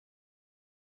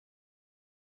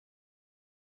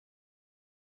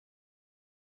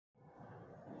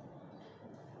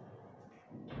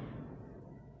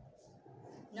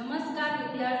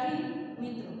વિદ્યાર્થી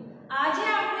મિત્રો, આજે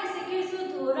આપણે શીખીશું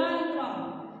ધોરણ 3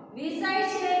 વિષય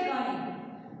છે ગણિત,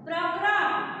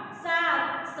 પ્રકરણ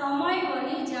 7 સમય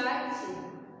વહી જાય છે।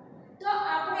 તો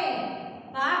આપણે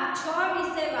ભાગ 6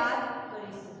 વિશે વાત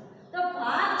કરીશું। તો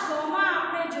ભાગ 6 માં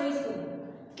આપણે જોઈશું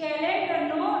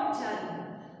કેલેન્ડરનો જાદુ।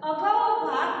 અગાઉ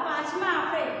ભાગ 5 માં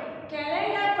આપણે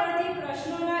કેલેન્ડર પરથી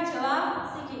પ્રશ્નોના જવાબ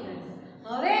શીખી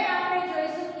ગયા। હવે આપણે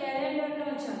જોઈશું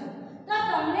કેલેન્ડરનો જાદુ। તો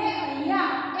તમને અહીંયા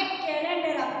એક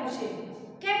કેલેન્ડર આપ્યું છે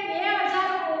કે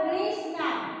 2019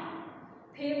 ના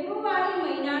ફેબ્રુઆરી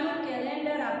મહિનાનું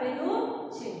કેલેન્ડર આપેલું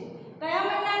છે। કયા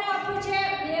મહિનાનું આપ્યું છે?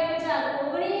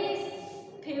 2019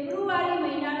 ફેબ્રુઆરી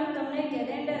મહિનાનું તમને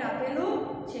કેલેન્ડર આપેલું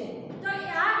છે। તો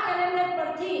આ કેલેન્ડર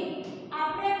પરથી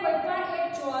આપણે કોઈ પણ એક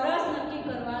ચોરસ નક્કી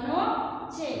કરવાનો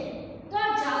છે। તો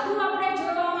જાદુ આપણે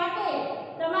જોડવા માટે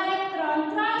તમારે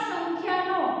 3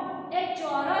 સંખ્યાનો એક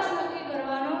ચોરસ નક્કી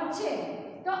કરવાનો છે।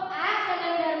 તો આ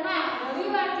કેલેન્ડરમાં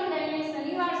રવિવારથી લઈને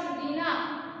શનિવાર સુધીના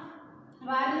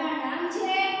વારના નામ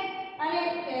છે અને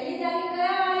પહેલી તારીખ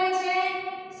કયા વારે છે?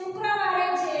 શુક્રવારે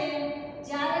છે।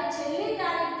 જ્યારે છેલ્લી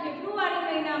તારીખ ફેબ્રુઆરી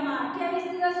મહિનામાં 28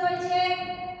 દિવસ હોય છે,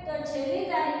 તો છેલ્લી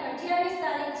તારીખ 28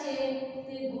 તારીખ છે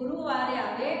તે ગુરુવારે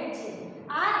આવે છે।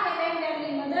 આ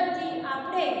કેલેન્ડરની મદદથી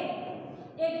આપણે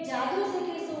એક જાદુ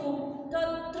શીખીશું। તો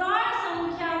 3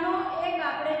 સંખ્યાનો એક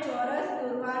આપણે ચોરસ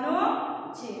દોરવાનો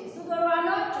છે। શું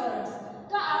દોરવાનો? ચોરસ।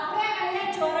 તો આપણે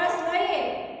અહીંયા ચોરસ લઈએ,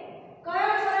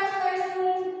 કયો ચોરસ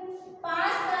લઈશું?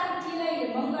 5 તારીખથી લઈએ,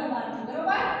 મંગળવારથી,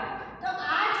 બરોબર? તો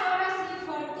આ ચોરસની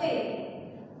ફરતે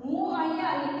હું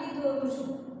અહીંયા લીટી દોરું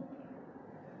છું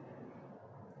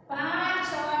 5,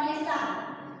 6 અને 7।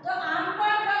 તો આમ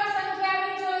પણ 3 સંખ્યા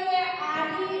આવી જોઈએ,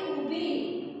 આડી ઊભી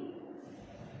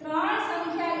 3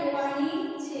 સંખ્યા લેવાની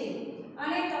છે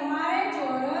અને તમારે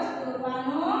ચોરસ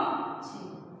દોરવાનો છે।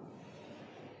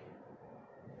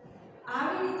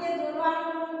 આવી રીતે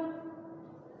દોરવાનું,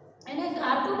 એને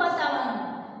ઘાટું બતાવવાનું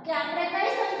કે આપણે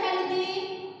કઈ સંખ્યા લીધી?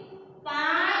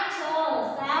 5, 6,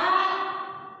 7,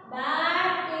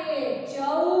 12, 13,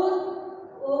 14,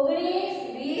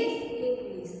 20,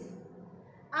 21।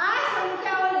 આ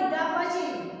સંખ્યાઓ લીધા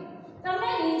પછી તમને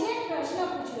નીચે પ્રશ્ન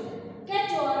પૂછ્યો કે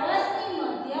ચોરસની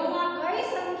મધ્યમાં કઈ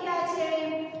સંખ્યા છે?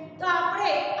 તો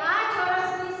આપણે આ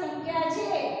ચોરસની સંખ્યા છે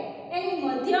એની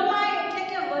મધ્યમાં એટલે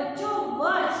કે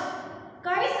વચ્ચોવચ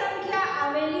કઈ સંખ્યા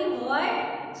આવેલી હોય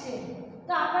છે?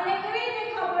 તો આપણને કેવી રીતે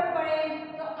ખબર પડે?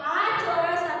 તો આ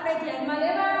ચોરસ આપણે ધ્યાનમાં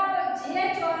લેવાનો, જે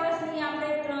ચોરસની આપણે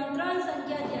 3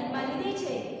 સંખ્યા ધ્યાનમાં લીધી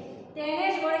છે તેને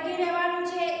જ વળગી રહેવાનું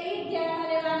છે, એ જ ધ્યાનમાં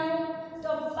લેવાનું।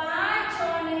 તો 5,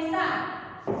 6 અને 7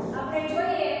 આપણે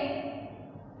જોઈએ,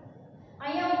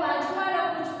 અહીંયા હું બાજુમાં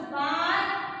લખું છું 5,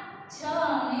 6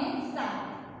 અને 7।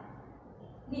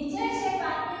 નીચે છે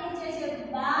 5 ની નીચે છે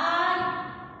 12,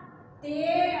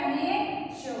 13 અને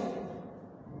 14।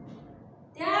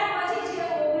 ત્યાર પછી છે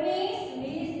 19,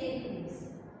 20, 21।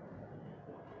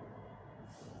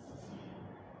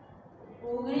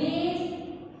 19,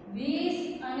 20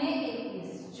 અને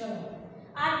 21। ચલો,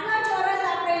 આટલો ચોરસ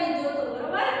આપણે લીધો તો,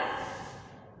 બરોબર?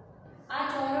 આ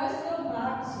ચોરસનો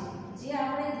ભાગ છે જે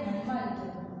આપણે ધ્યાનમાં લીધો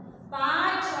તો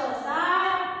 5, 6,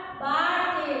 7, 12,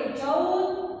 13, 14,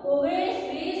 19,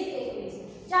 20, 21।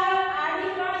 ચાલો,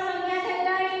 આડી 3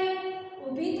 સંખ્યા થઈ ગઈ,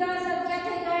 ઊભી 3 સંખ્યા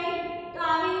થઈ ગઈ। તો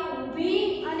આવી ઊભી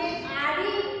અને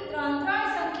આડી 3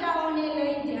 સંખ્યાઓને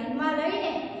ધ્યાનમાં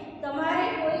લઈને તમારે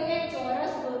કોઈ એક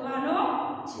ચોરસ દોરવાનો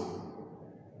છે।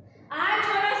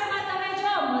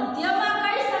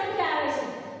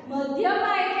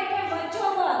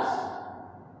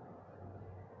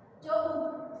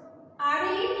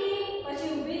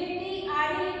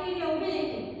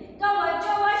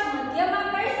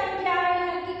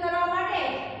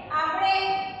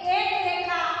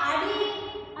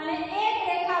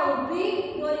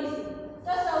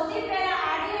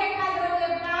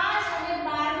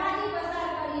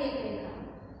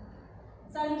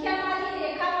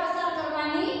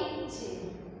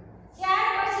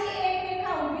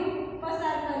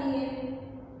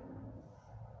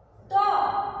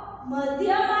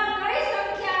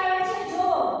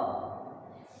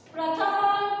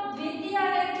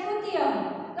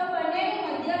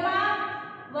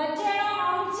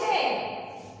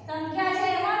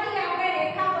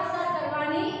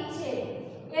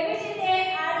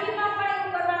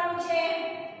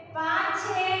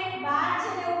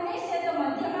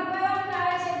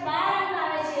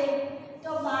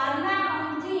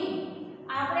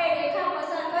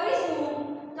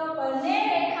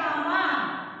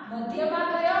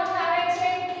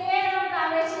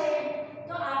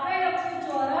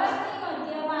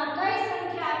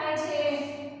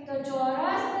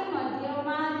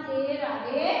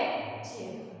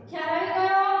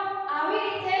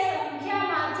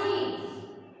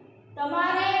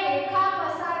 તમારે રેખા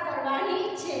પસાર કરવાની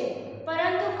છે,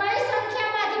 પરંતુ કઈ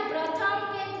સંખ્યામાંથી? પ્રથમ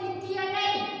કે તૃતીય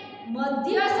નહીં,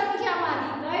 મધ્ય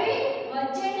સંખ્યામાંથી, કઈ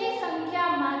વચ્ચેની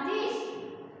સંખ્યામાંથી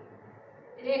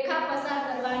જ રેખા પસાર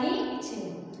કરવાની છે.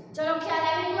 ચલો ખ્યાલ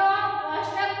આવી ગયો.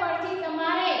 કોષ્ટક પરથી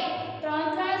તમારે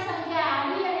ત્રણ સંખ્યા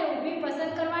આડી અને ઊભી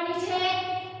પસંદ કરવાની છે.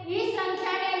 ઈ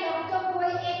સંખ્યાને લગતો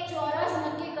કોઈ એક ચોરસ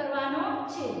નક્કી કરવાનો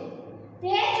છે.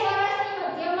 તે ચોરસની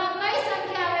મધ્યમાં કઈ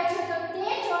સંખ્યા આવે છે તો તે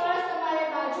ચોરસ તમારે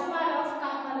બાજુમાં રફ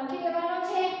કામમાં લખી દેવાનો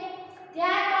છે.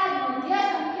 ત્યારબાદ મધ્ય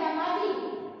સંખ્યામાંથી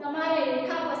તમારે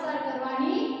રેખા પસાર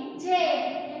કરવાની છે.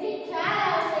 તેથી ખ્યાલ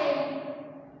આવશે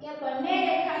કે બંને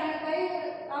રેખાને કઈ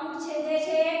અંક છેદે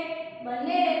છે.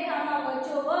 બંને રેખામાં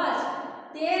વચ્ચોવચ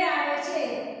 13 આવે છે,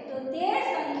 તો 13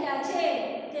 સંખ્યા છે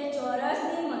તે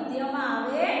ચોરસની મધ્યમાં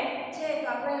આવે છે, તો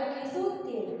આપણે લખીશું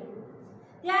 13.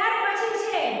 ત્યાર પછી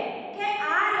છે કે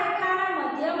આ રેખાના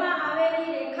મધ્યમાં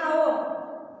આવેલી રેખાઓ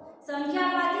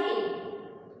સંખ્યામાંથી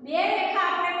બે રેખા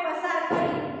આપણે પસાર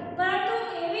કરી, પરંતુ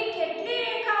એવી કેટલી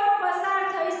રેખાઓ પસાર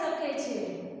થઈ શકે છે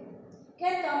કે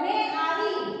તમે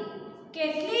આવી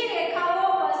કેટલી રેખાઓ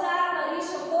પસાર કરી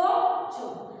શકો છો.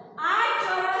 આ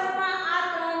ચોરસમાં આ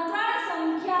ત્રણ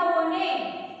સંખ્યાઓને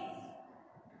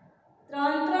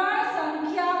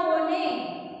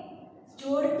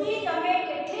જોડતી તમે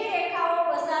કેટલી રેખાઓ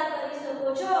પસાર કરી શકો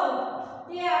છો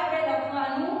તે આપણે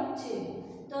લખવાનું છે.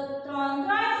 તો ત્રણ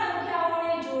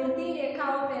સંખ્યાઓને જોડતી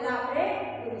રેખાઓ પહેલા આપણે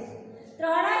દોરીશું.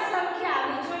 ત્રણ જ સંખ્યા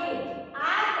આવી જોઈએ.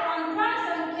 આ ત્રણ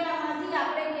સંખ્યામાંથી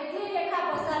આપણે કેટલી રેખા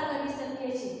પસાર કરી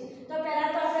શકીએ છીએ? તો પહેલા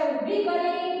તો આપણે ઊભી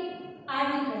કરી,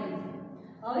 આડી કરી.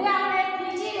 હવે આપણે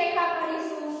ત્રીજી રેખા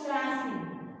કરીશું ત્રાંસી,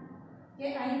 કે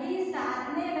અહીંથી 7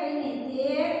 ને લઈને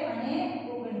 13 અને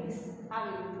 19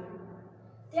 આવી રીતે.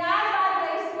 ત્યારબાદ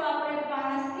લઈશું આપણે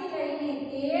 5 થી લઈને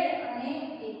 13 અને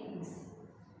 21.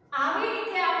 આવી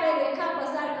રીતે આપણે રેખા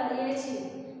પસાર કરીએ છીએ.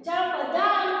 ચાલો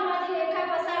બધા અંકમાંથી રેખા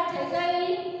પસાર થઈ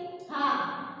ગઈ. હા,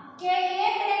 કે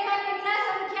એક રેખા કેટલા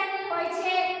સંખ્યાની હોય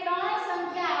છે? 3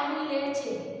 સંખ્યા આવરી લે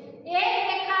છે. એક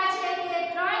રેખા છે તે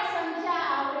 3 સંખ્યા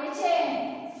આવરે છે,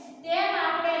 તેમ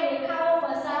આપણે રેખાઓ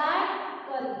પસાર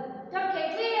કરી. તો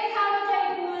કેટલી રેખાઓ થઈ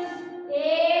કુલ?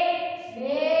 1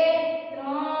 2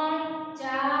 3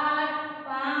 4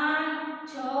 5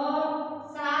 6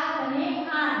 7 અને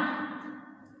 8.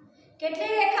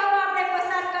 કેટલી રેખાઓ આપણે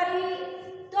પસાર કરી?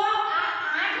 તો આ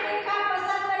 8 રેખા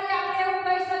પસાર કરી આપણે એવું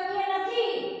કહી શકીએ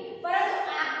નથી, પરંતુ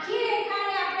આખી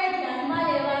રેખાને આપણે ધ્યાનમાં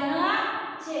લેવાના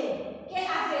છે કે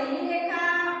આ પહેલી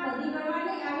રેખા બધી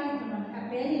ગણવાની, આવી રીતે ગણવાની. આ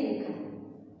પહેલી રેખા,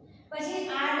 પછી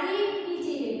આડી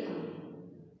બીજી રેખા,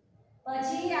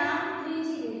 પછી આમ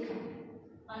ત્રીજી રેખા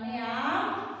અને આમ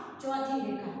ચોથી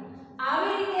રેખા.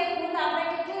 આવી રીતે કુલ આપણે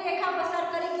કેટલી રેખા પસાર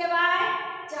કરી કહેવાય?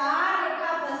 4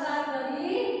 રેખા પસાર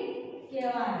કરી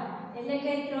કહેવાય. એટલે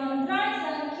કે ત્રણ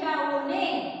સંખ્યાઓને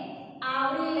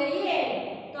આવરી લઈએ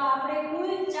તો આપણે કુલ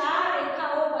 4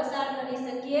 રેખાઓ પસાર કરી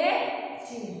શકીએ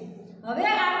છીએ. હવે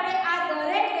આપણે આ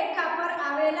દરેક રેખા પર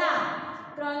આવેલા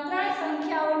ત્રણ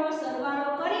સંખ્યાઓનો સરવાળો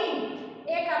કરી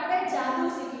એક આપણે જાદુ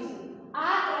શીખીશું.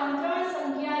 આ ત્રણ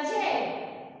સંખ્યા છે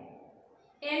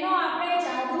એનો આપણે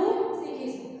જાદુ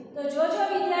શીખીશું. તો જોજો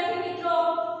વિદ્યાર્થી મિત્રો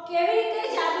કેવી રીતે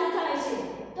જાદુ થાય છે.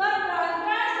 તો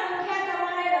ત્રણ સંખ્યા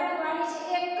તમારે લખવાની છે.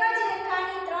 એક જ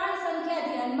રેખાની 3 સંખ્યા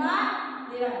ધ્યાનમાં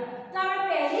લેવાની. તો આપણે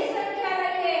પહેલી સંખ્યા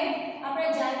લઈએ, આપણે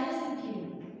જાદુ શીખીએ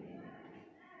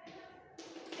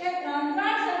કે ત્રણ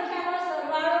સંખ્યાનો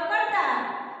સરવાળો કરતા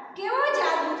કેવો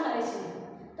જાદુ થાય છે.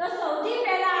 તો સૌથી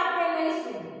પહેલા આપણે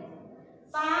લઈશું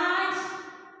 5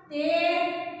 13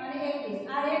 અને 21.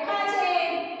 આ રેખા છે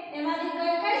એમાંથી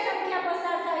કઈ સંખ્યા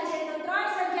પસાર થાય છે? તો 3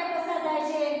 સંખ્યા પસાર થાય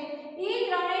છે. ઈ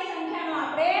ત્રણેય સંખ્યાનો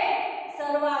આપણે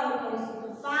સરવાળો કરીશું. તો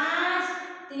 5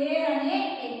 13 અને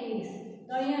 21.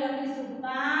 તો અહીંયા લખીશું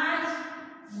 5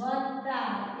 +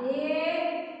 13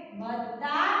 +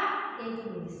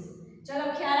 21. ચલો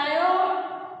ખ્યાલ આવ્યો.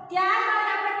 ત્યારબાદ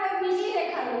આપણે કોઈ બીજી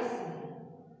રેખા લઈશું.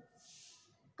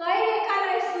 કઈ રેખા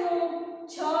લઈશું?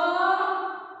 6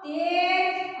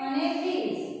 13 અને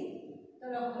 20. તો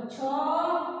લખો 6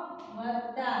 +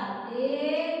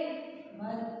 13 +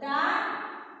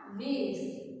 20.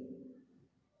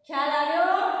 ખ્યાલ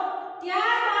આવ્યો.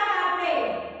 ત્યારબાદ આપણે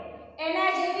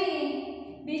એના જેવી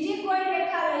બીજી કોઈ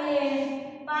રેખા લઈએ.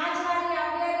 5 વાળી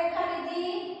આપણે રેખા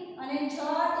લીધી અને 6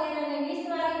 13 અને 20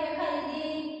 વાળી રેખા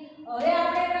લીધી. હવે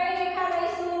આપણે કઈ રેખા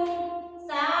લઈશું?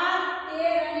 7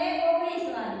 13 અને 19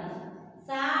 વાળી.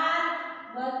 7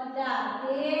 +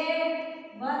 13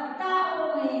 +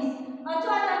 19,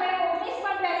 અથવા તમે 19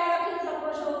 પણ પહેલા લખી શકો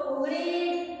છો.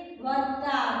 19 +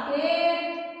 13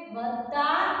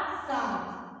 +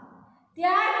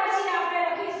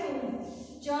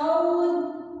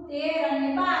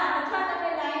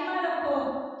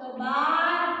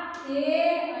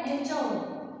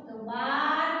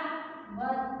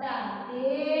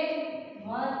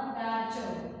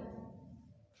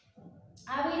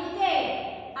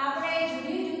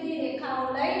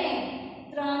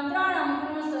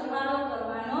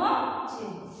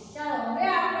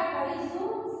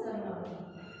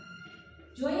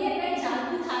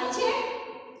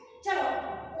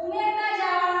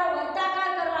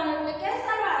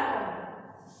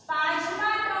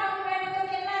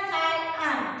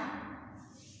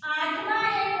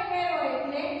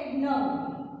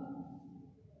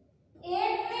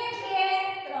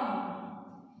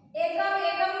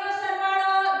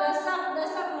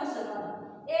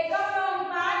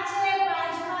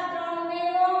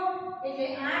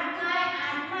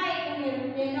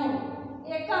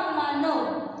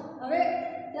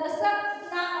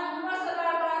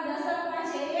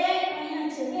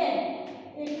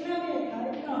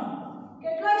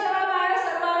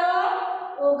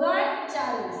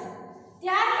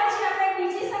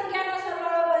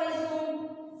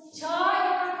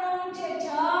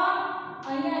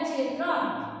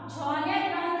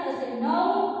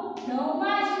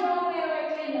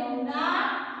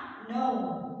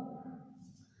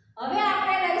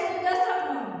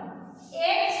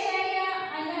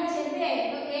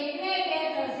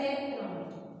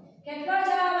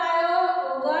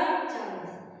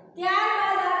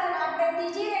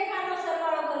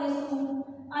 કરીશું.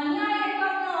 અહીંયા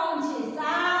એકમનો અંક છે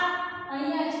 7,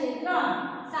 અહીંયા છે 3.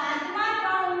 7 માં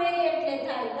 3 ઉમેરીએ એટલે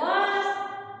થાય 10,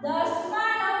 10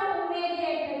 માં 9 ઉમેરીએ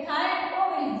એટલે થાય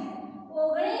 19,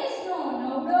 19 નો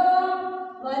 9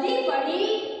 વધી પડી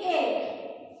 1,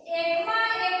 1 માં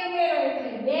 1 ઉમેરો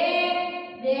એટલે 2,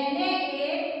 2 ને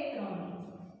 1 3.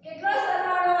 કેટલો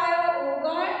સરવાળો આવ્યો?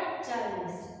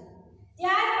 39.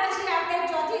 ત્યાર પછી આપણે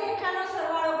ચોથી રેખાનો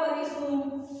સરવાળો કરીશું.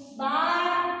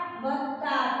 12 +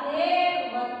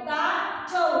 13 +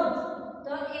 14.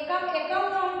 તો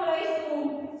એકમનો અંક લઈશું.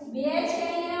 2 છે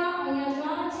અહીંયા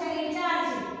 3 છે અહીંયા 4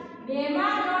 છે. 2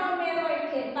 માં 3 ઉમેરો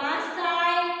એટલે 5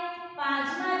 થાય, 5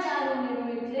 માં 4 ઉમેરો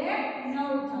એટલે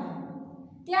 9 થાય.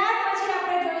 ત્યાર પછી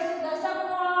આપણે જોઈશું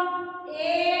દશકનો અંક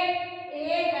 1,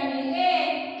 1 અને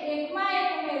 1. 1 માં 1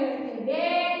 ઉમેરો એટલે 2,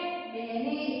 2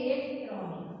 ને 1 3.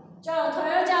 ચલો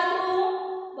થયો ચાલુ.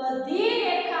 બધી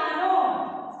રેખાનો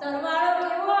સરવાળો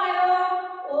કેવો આવ્યો?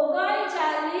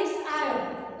 39 આવ્યો.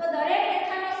 તો દરેક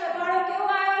રેખાનો સરવાળો કેવો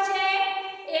આવ્યો છે?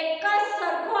 એક જ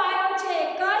સરખો આવ્યો છે,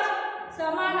 એક જ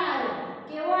સમાન આવ્યો.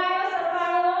 કેવો આવ્યો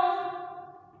સરવાળો?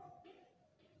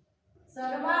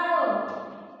 સરવાળો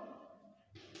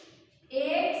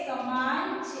એક સમાન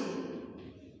છે.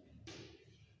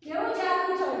 કેવું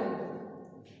ચાલુ થયું?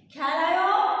 ખ્યાલ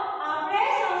આવ્યો? આપણે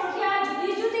સંખ્યા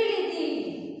જુદી જુદી લીધી,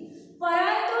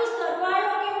 પરંતુ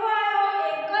સરવાળો કેવો આવ્યો?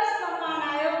 એક જ સમાન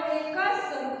આવ્યો, એક જ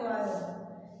સરખો આવ્યો.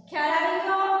 ખ્યાલ આવી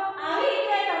ગયો? આવી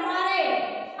રીતે તમારે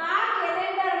આ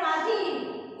કેલેન્ડરમાંથી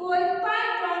કોઈ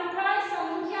પણ 3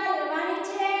 સંખ્યા લેવાની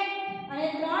છે અને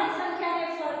 3 સંખ્યાને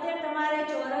ફરતે તમારે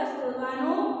ચોરસ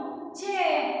દોરવાનું છે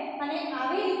અને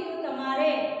આવી રીતે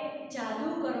તમારે જાદુ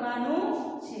કરવાનું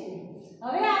છે.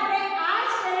 હવે આપણે આ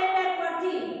જ કેલેન્ડર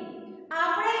પરથી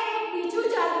આપણે એક બીજું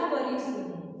જાદુ કરીશું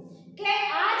કે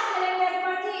આ જ કેલેન્ડર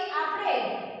પરથી આપણે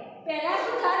પહેલા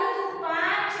શું ધાર્યું?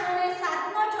 5, 6 અને 7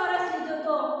 નો ચોરસ લીધો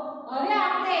તો હવે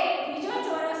આપણે બીજો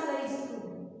ચોરસ લઈશું.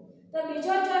 તો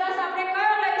બીજો ચોરસ આપણે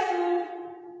કયો લઈશું?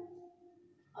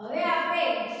 હવે આપણે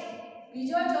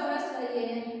બીજો ચોરસ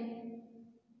લઈશું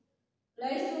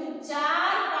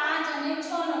 4, 5 અને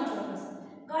 6 નો ચોરસ.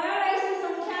 કયો લઈશું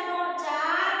સંખ્યાનો?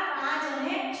 4, 5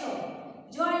 અને 6.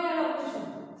 જો અહીંયા લખું છું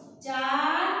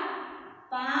 4,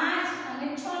 5 અને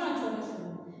 6 નો ચોરસ.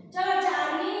 ચલો 4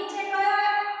 ની નીચે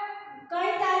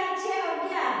કઈ તારીખ છે?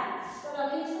 11. તો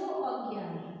લખીશું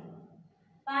 11.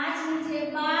 5 નીચે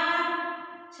 12,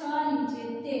 6 નીચે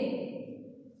 13.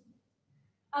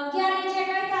 11 નીચે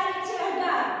કઈ તારીખ છે?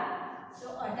 18. તો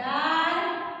 18,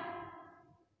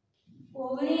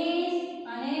 19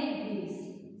 અને 20.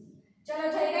 ચલો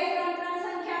થઈ ગઈ 3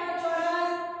 સંખ્યાનો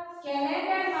ચોરસ.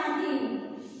 કેલેન્ડરમાંથી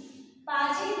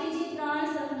પાછી બીજી 3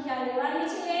 સંખ્યા લેવાની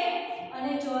છે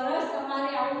અને ચોરસ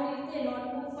તમારે આવી રીતે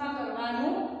નોટબુકમાં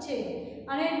કરવાનું છે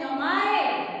અને તમારે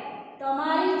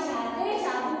તમારી જાતે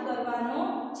જાદુ કરવાનો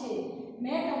છે.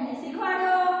 મેં તમને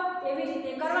શીખવાડ્યો એવી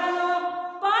રીતે કરવાનો.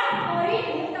 પણ ફરી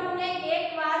હું તમને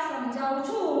એકવાર સમજાવું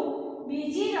છું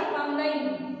બીજી રકમ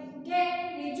લઈને કે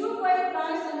બીજું કોઈ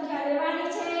 3 સંખ્યા લેવાની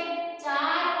છે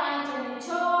 4, 5 અને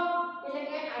 6. એટલે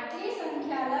કે આટલી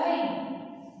સંખ્યા લઈ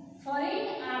ફરી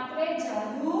આપણે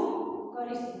જાદુ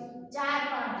કરીશું. 4,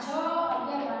 5, 6,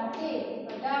 11, 12,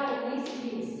 13, 18, 19,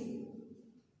 20.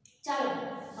 ચાલો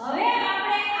હવે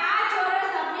આપણે આ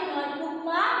ચોરસ આપણી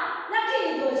નોટબુકમાં લખી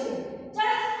લીધો છે.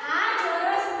 ચાલો આ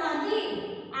ચોરસમાંથી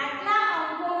આટલા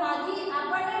અંકોમાંથી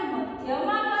આપણને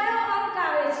મધ્યમાં કયો અંક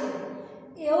આવે છે?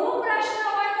 એવું પ્રશ્ન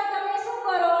હોય તો તમે શું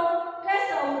કરો કે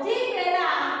સૌથી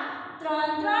પહેલા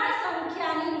 3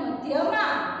 સંખ્યાની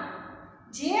મધ્યમાં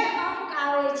જે અંક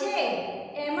આવે છે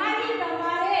એમાંથી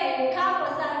તમારે રેખા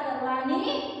પસાર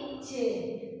કરવાની છે.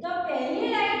 તો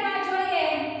પહેલી લાઈનમાં જોઈએ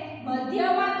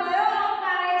મધ્યમાં કયો અંક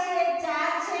આવે છે?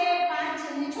 4 છે, 5 છે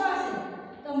અને 6 છે.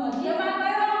 તો મધ્યમાં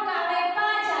કયો અંક આવે?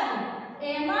 5 આવે.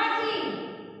 એમાંથી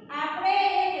આપણે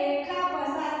એક રેખા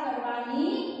પસાર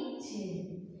કરવાની છે.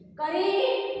 કરી?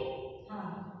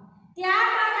 હા.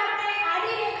 ત્યારબાદ આપણે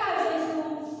આડી રેખા જોઈશું.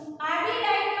 આડી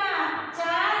લાઈનમાં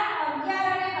 4, 11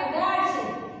 અને 18 છે.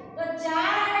 તો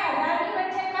 4 અને 18 ની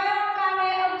વચ્ચે કયો અંક આવે?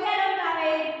 11 અંક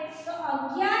આવે. તો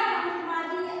 11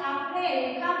 અંકમાંથી આપણે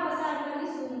રેખા પસાર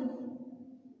કરીશું.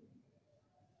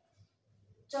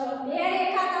 ચલો બે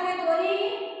રેખા તમે દોરી.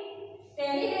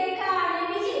 પહેલી રેખા અને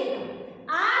બીજી રેખા.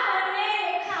 આ બંને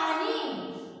રેખાની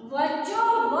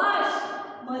વચ્ચોવચ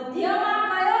મધ્યમાં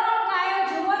કયો અંક આવ્યો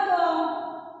જુઓ તો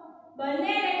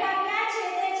બંને રેખા ક્યાં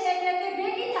છેદે છે એટલે કે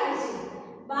ભેગી થાય છે.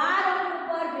 12 અંક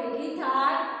ઉપર ભેગી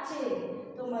થાય છે.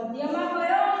 તો મધ્યમાં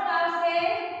કયો અંક આવશે?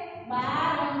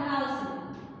 12 અંક આવશે.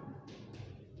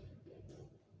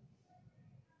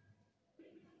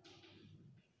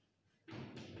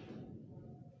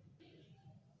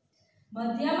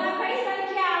 મધ્યમાં કઈ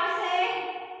સંખ્યા આવશે?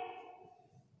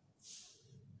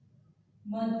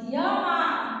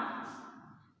 મધ્યમાં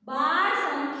 12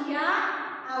 સંખ્યા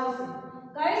આવશે.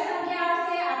 કઈ સંખ્યા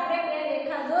આવશે? આપણે બે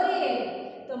રેખા દોરીએ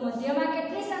તો મધ્યમાં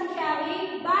કેટલી સંખ્યા આવી?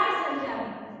 12 સંખ્યા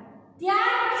આવી.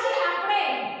 ત્યાર પછી આપણે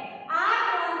આ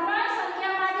ત્રણ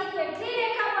સંખ્યામાંથી કેટલી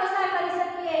રેખા પસાર કરી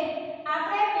શકીએ?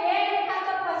 આપણે બે રેખા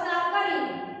તો પસાર કરી.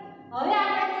 હવે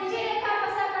આપણે ત્રીજી રેખા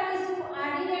પસાર કરીશું,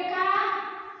 આડી રેખા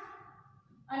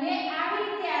અને આવી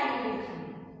રીતે આડી રેખા.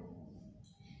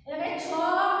 એટલે 6,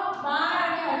 12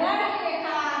 અને 18 ની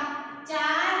રેખા,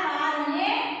 4, 12 અને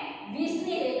 20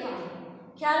 ની રેખા.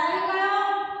 ખ્યાલ આવી ગયો?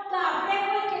 તો આપણે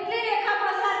કુલ કેટલી રેખા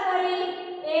પસાર કરી?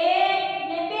 1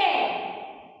 ને 2,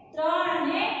 3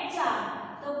 ને 4.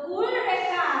 તો કુલ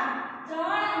રેખા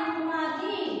 3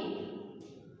 અંકમાંથી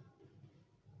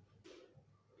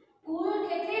કુલ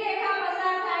કેટલી રેખા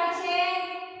પસાર થાય છે?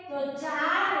 તો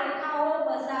 4 રેખાઓ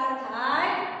પસાર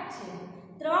થાય છે.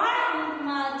 3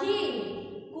 અંકમાંથી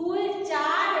કુલ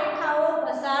 4 રેખાઓ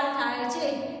પસાર થાય છે.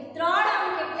 3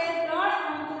 અંક એટલે 3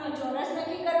 અંકનો ચોરસ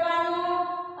નક્કી કરવાનો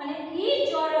અને ઈ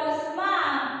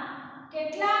ચોરસમાં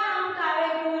કેટલા અંક આવે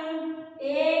કુલ?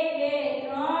 1 2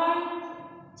 3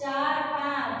 4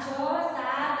 5 6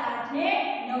 7 8 ને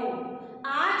 9.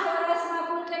 આ ચોરસમાં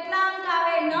કુલ કેટલા અંક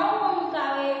આવે? 9 અંક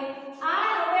આવે. આ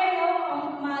 9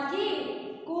 અંકમાંથી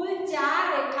કુલ 4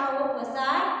 રેખાઓ પસાર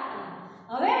થાય.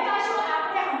 હવે પાછું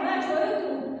આપણે હમણાં જોયું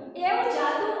હતું એવું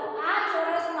જાદુ આ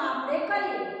ચોરસમાં આપણે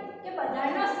કરીએ કે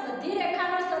બધી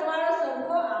રેખાનો સરવાળો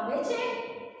સરખો આવે છે.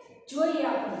 જોઈએ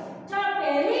આપણે. ચાલો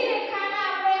પહેલી રેખાના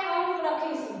આપણે અંક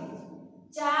લખીશું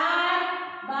 4,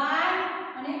 12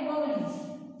 અને 19.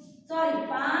 સોરી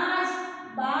 5,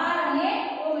 12 અને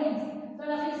 19. તો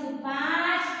લખીશું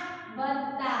 5 + 12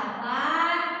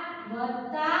 +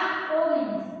 19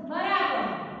 બરાબર.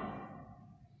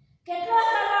 કેટલો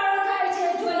સરવાળો થાય છે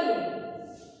જોઈએ.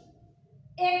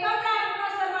 એકમના અંકનો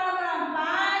સરવાળો કરો.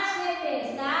 5 ને 2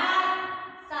 7,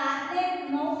 7 ને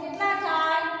 9 કેટલા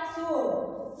થાય? 16.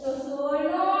 તો 16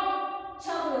 નો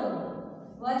છગડો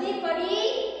વધી પડી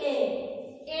 1,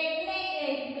 1 ને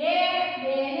 1 2,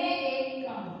 2 ને 1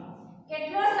 3.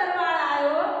 કેટલો સરવાળો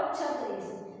આવ્યો? 36.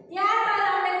 ત્યારબાદ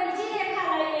આપણે બીજી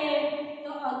રેખા લઈએ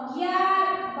તો 11,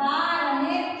 12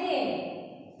 અને 13.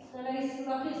 તો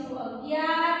લખીશું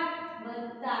 11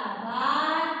 + 12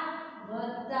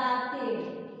 + 13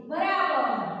 બરાબર.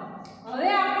 હવે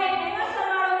આપણે એનો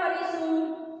સરવાળો કરીશું.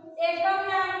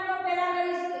 એકમના અંકનો પહેલા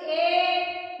કરીશું 1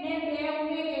 ને 2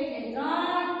 ઉમેરીએ એટલે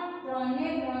 3, 3 ને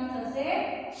 3 થશે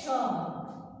 6.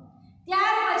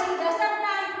 ત્યાર પછી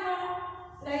દશકના અંકનો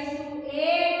લઈશું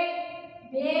 1,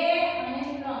 2 અને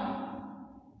 3.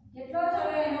 કેટલો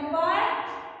થયો? એનો પણ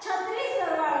 36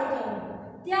 સરવાળો થયો.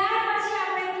 ત્યાર પછી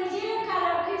આપણે ત્રીજી રેખા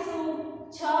લખીશું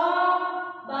 6,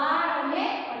 12 અને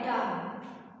 18.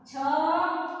 6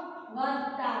 + 12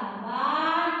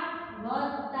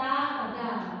 +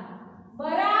 18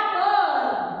 બરાબર.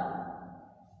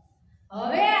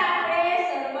 હવે આપણે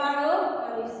સરવાળો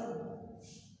કરીશું.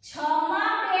 6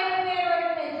 માં 2 ઉમેરો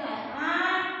એટલે થાય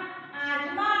 8, 8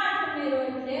 માં 8 ઉમેરો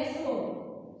એટલે 16.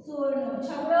 16 નો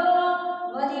છગડો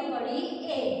વધી પડી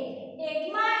 1, 1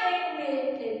 માં 1 ઉમેરો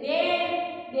એટલે 2,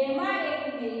 2 માં 1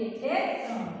 ઉમેરો એટલે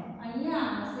 3. અહીંયા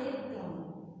આવશે 3.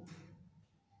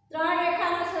 3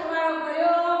 રેખાનો સરવાળો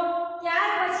કર્યો.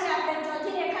 ત્યાર પછી આપણે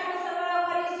ચોથી રેખાનો સરવાળો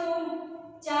કરીશું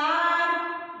 4,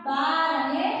 12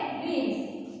 અને 20.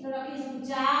 તો લખીશું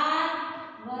 4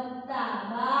 +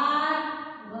 12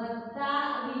 +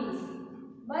 20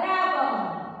 બરાબર.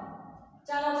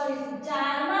 ચાલો કરીશું.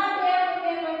 4 માં 2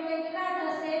 ઉમેરો એટલે કેટલા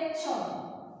થશે? 6.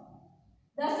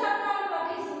 દશકનો અંક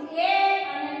લખીશું 1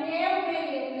 અને 2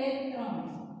 ઉમેરીએ એટલે 3.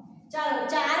 ચાલો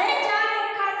ચારે ચાર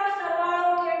રેખાનો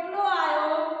સરવાળો કેટલો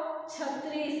આવ્યો?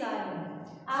 36 આવ્યો.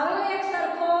 આવ્યો એક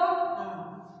સરખો?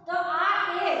 તો આ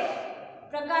એક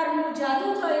પ્રકારનું જાદુ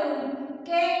થયું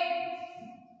કે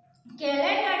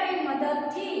કેલેન્ડરની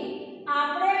મદદથી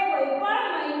આપણે કોઈ પણ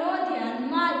મહિનો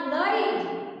ધ્યાનમાં લઈ.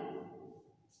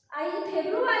 અહીં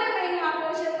ફેબ્રુઆરી મહિનો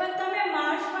આપ્યો છે પણ તમે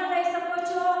માર્ચ પણ લઈ શકો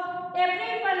છો,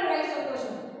 એપ્રિલ પણ લઈ શકો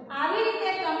છો. આવી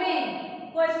રીતે તમે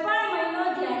કોઈ પણ મહિનો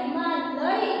ધ્યાનમાં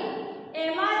લઈ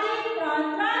એમાંથી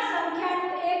 3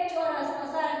 સંખ્યાનું એક ચોરસ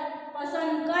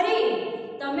પસંદ કરી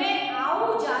તમે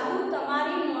આવું જાદુ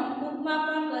તમારી નોટબુકમાં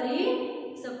પણ કરી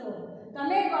શકો.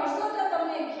 તમે કરશો તો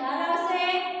તમને ખ્યાલ આવશે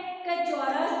કે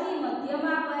ચોરસની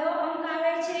મધ્યમાં કયો અંક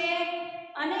આવે છે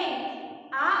અને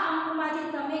આ અંકમાંથી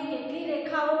તમે કેટલી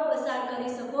રેખાઓ પસાર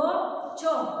કરી શકો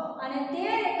છો અને તે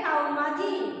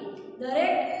રેખાઓમાંથી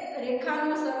દરેક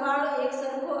રેખાનો સરવાળો એક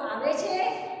સરખો આવે છે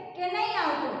કે નહીં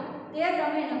આવતો તે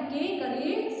તમે નક્કી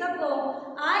કરી શકો.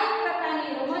 આ એક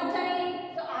પ્રકારની રમત થઈ.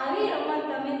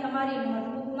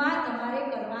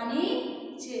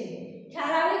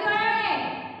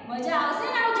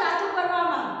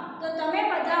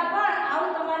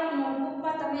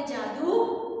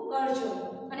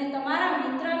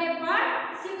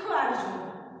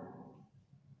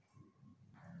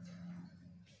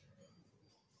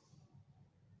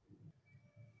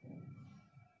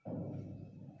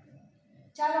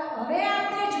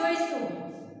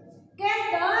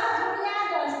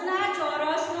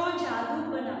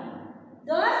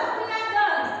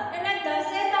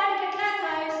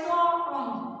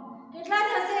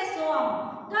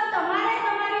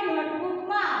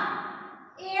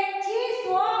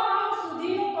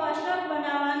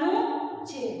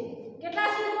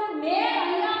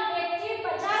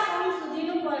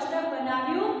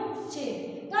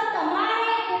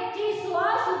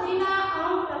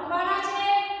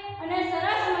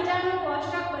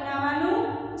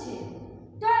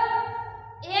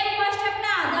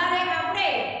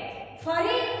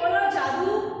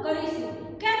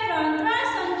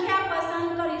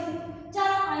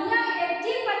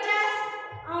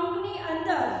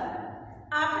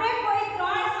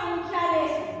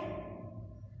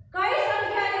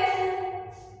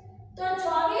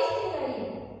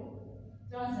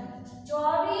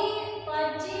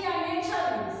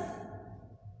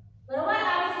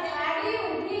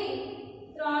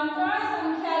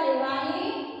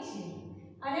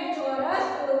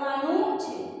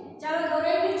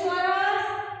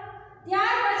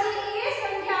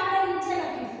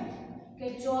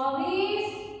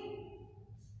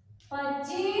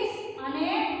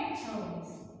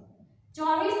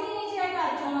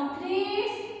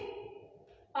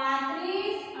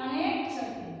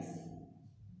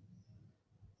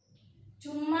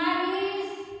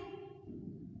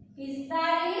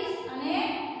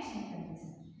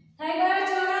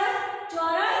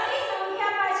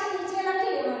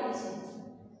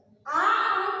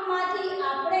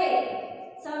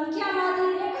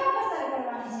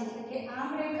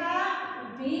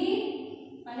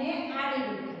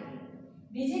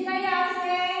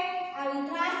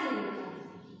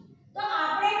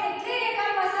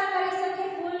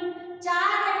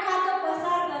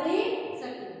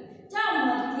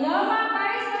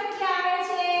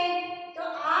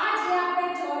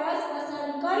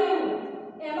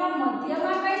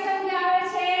 મધ્યમાં કઈ સંખ્યા આવે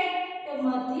છે? તો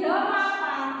મધ્યમાં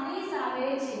 35 આવે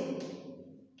છે.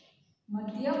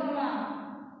 મધ્યમાં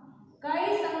કઈ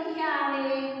સંખ્યા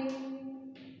આવે?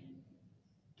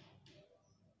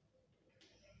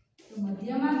 તો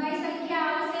મધ્યમાં કઈ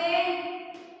સંખ્યા આવશે?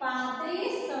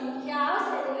 35 સંખ્યા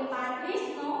આવશે. એટલે 35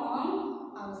 નો અંક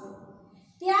આવશે.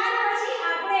 ત્યાર પછી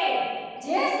આપણે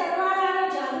જે સરવાળાનો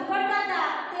જાદુ કરતા હતા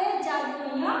તે જાદુ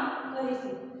અહીંયા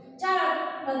કરીશું. ચાલો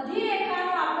બધી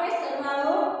રેખાનો આપણે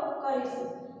સરવાળો કરીશું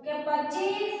કે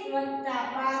 25 +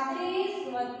 35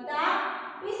 +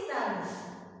 45.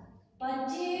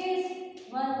 25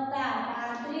 +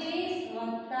 35 +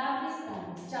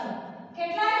 45. ચાલો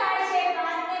કેટલા થાય છે?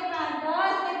 5 ને 5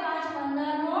 10 ને 5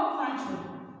 15 નો 5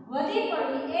 વધી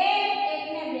પડી 1 1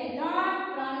 ને 2 3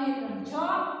 3 ને 3 6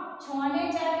 6 ને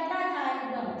 4 કેટલા થાય?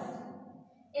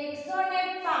 10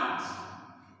 105.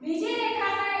 બીજી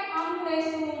રેખાના અંક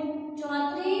લઈશું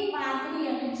 34 35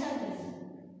 અને 36.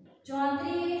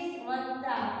 34 +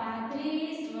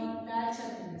 35 +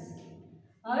 36.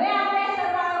 હવે આપણે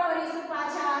સરવાળો કરીશું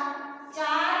પાછા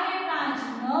 4 ને 5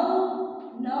 9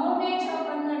 9 ને 6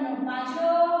 15 નો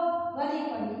 5 વધી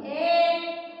પડી 1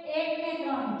 1 ને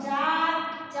 3 4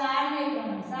 4 ને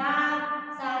 3 7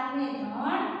 7 ને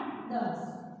 3 10.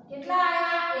 કેટલા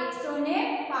આયા?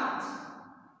 105.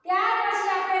 ત્યાર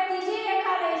પછી આપણે ત્રીજી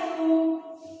રેખા લઈશું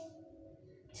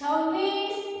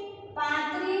 26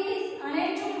 35 અને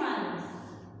 44.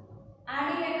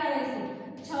 આડી રેખા લઈશું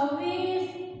 26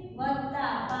 +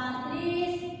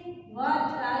 35 +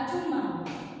 44.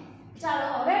 ચાલો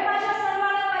હવે પાછો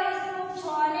સરવાળો કરીશું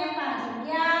 6 ને 5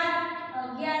 11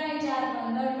 11 ને 4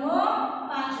 15 નો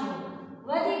 5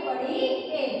 વધી પડી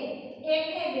 1 1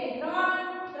 ને 2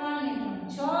 3 3 ને 3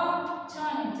 6 6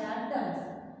 ને 4 10.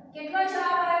 કેટલો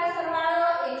જવાબ આવ્યો સરવાળો?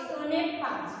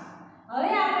 105. હવે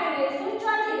આપણે લઈશું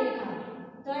ચોથી રેખા.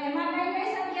 તો એમાં કઈ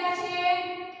સંખ્યા છે?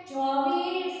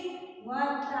 24 +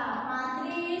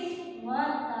 35 +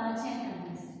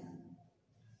 46.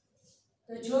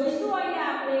 તો જોઈશું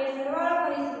અહીંયા આપણે સરવાળો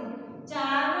કરીશું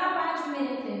 4 માં 5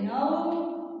 ઉમેરીએ એટલે 9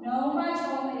 9 માં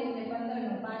 6 ઉમેરીએ એટલે 15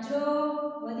 નો 5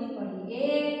 વધી પડી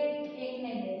 1 1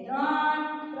 ને 2 3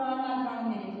 3 માં 3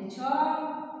 ઉમેરીએ એટલે 6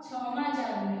 6 માં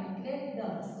 4 ઉમેરીએ એટલે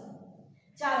 10.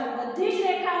 ચાલો બધી જ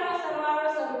રેખાનો સરવાળો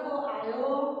સરખો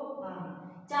આવ્યો. હા,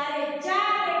 ચારે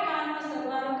ચાર રેખાનો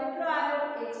સરવાળો કેટલો આવ્યો?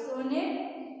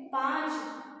 105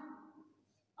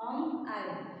 અંક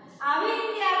આવ્યો. આવી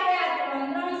રીતે આપણે આ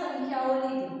ત્રણ સંખ્યાઓ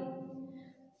લીધી.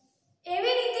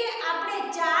 એવી રીતે આપણે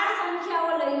ચાર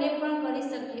સંખ્યાઓ લઈને પણ કરી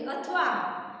શકીએ અથવા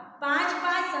પાંચ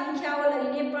સંખ્યાઓ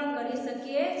લઈને પણ કરી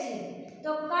શકીએ છીએ.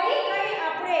 તો કઈ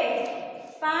આપણે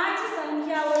પાંચ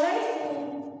સંખ્યાઓ લઈશું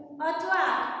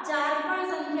અથવા ચાર પણ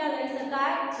સંખ્યા લઈ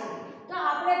શકાય છે. તો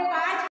આપણે